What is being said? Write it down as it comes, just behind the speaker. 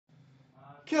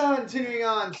Continuing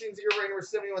on, Team Zero Ring number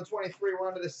 7123. We're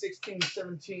on to the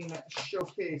 1617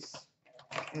 Showcase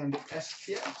and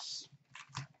SPX.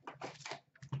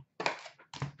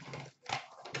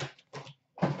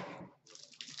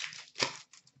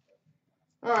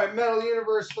 All right, Metal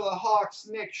Universe for the Hawks,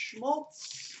 Nick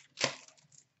Schmaltz.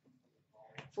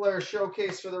 Flair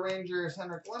Showcase for the Rangers,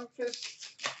 Henrik Lundqvist.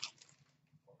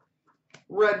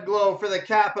 Red Glow for the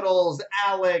Capitals,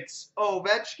 Alex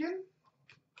Ovechkin.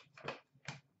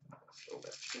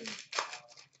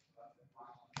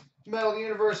 Metal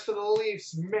Universe for the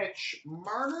Leafs, Mitch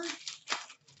Marner.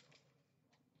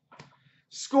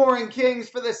 Scoring Kings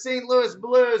for the St. Louis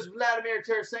Blues, Vladimir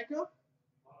Tarasenko.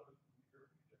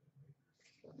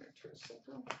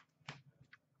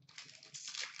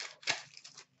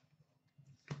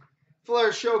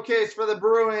 Flair Showcase for the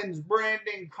Bruins,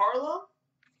 Brandon Carlo.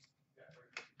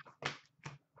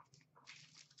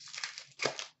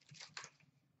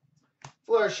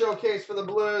 Flair Showcase for the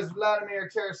Blues, Vladimir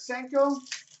Tarasenko.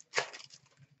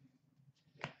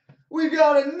 We've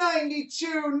got a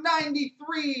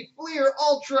 92-93 Fleer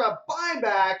Ultra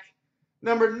buyback.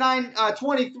 Number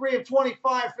 23 of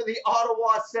 25 for the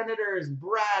Ottawa Senators,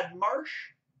 Brad Marsh.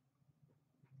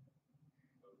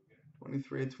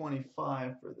 23 of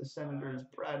 25 for the Senators,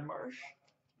 Brad Marsh.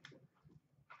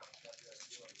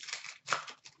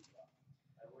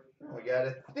 Oh, we got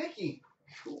a thickie.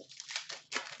 Cool.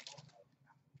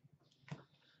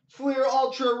 Fleer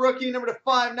Ultra rookie number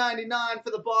 599 for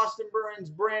the Boston Bruins,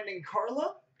 Brandon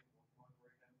Carlo.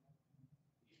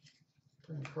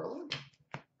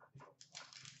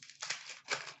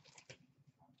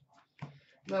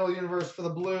 Metal Universe for the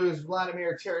Blues,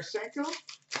 Vladimir Tarasenko.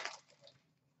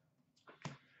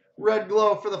 Red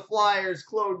Glow for the Flyers,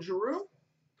 Claude Giroux.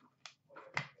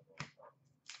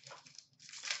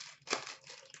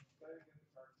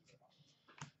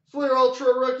 Fleer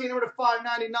Ultra rookie number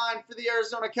 599 for the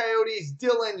Arizona Coyotes,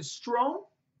 Dylan Strome.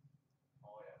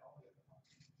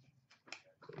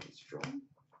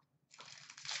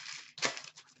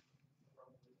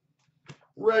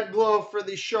 Red Glow for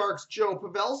the Sharks, Joe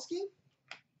Pavelski.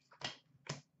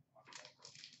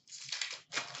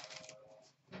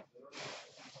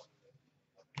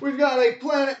 We've got a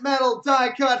Planet Metal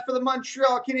die cut for the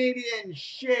Montreal Canadiens,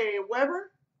 Shea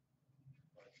Weber.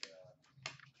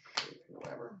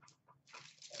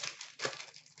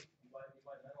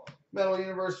 Metal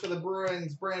Universe for the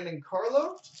Bruins, Brandon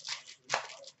Carlo.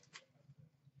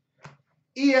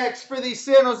 EX for the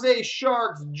San Jose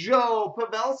Sharks, Joe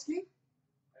Pavelski.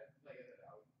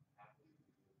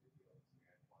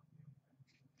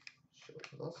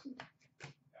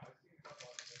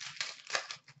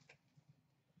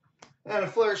 And a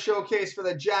Flair Showcase for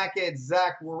the Jackets,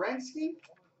 Zach Werenski.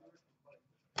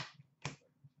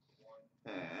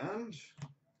 And,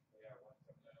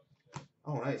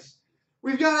 oh, nice.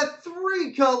 We've got a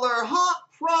 3-color Hot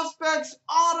Prospects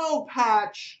auto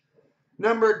patch,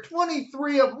 number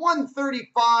 23 of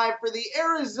 135 for the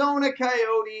Arizona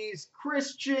Coyotes,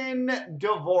 Christian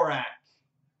Dvorak.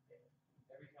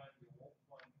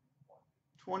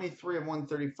 23 of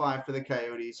 135 for the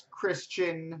Coyotes,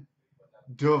 Christian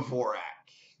Dvorak.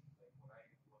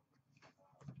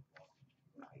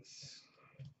 Nice.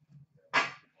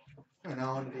 And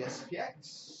now on to the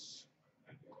SPX.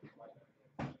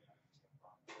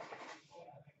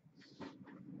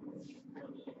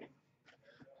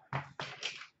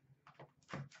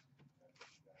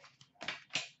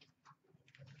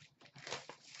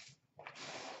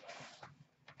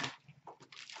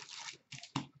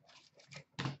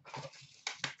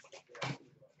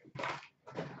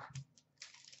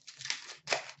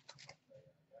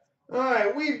 All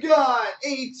right, we've got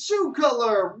a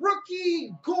 2-color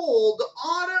rookie gold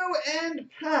auto and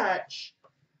patch,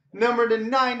 number to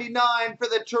 99 for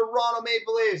the Toronto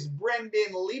Maple Leafs,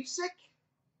 Brendan Leipsic.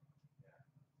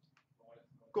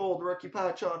 Gold rookie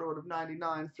patch auto of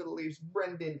 99 for the Leafs,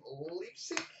 Brendan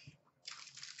Leipsic.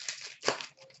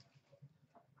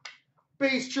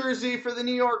 Base jersey for the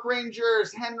New York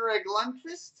Rangers, Henrik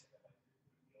Lundqvist.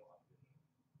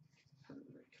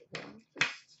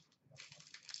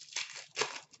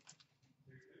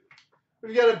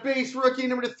 We've got a base rookie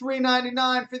number to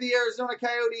 399 for the Arizona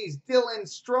Coyotes, Dylan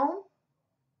Strome.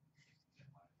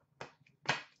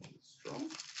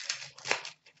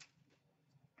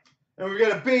 And we've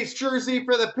got a base jersey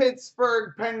for the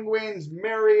Pittsburgh Penguins,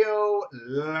 Mario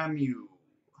Lemieux.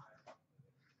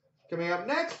 Coming up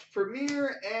next,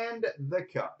 Premier and the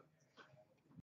Cup.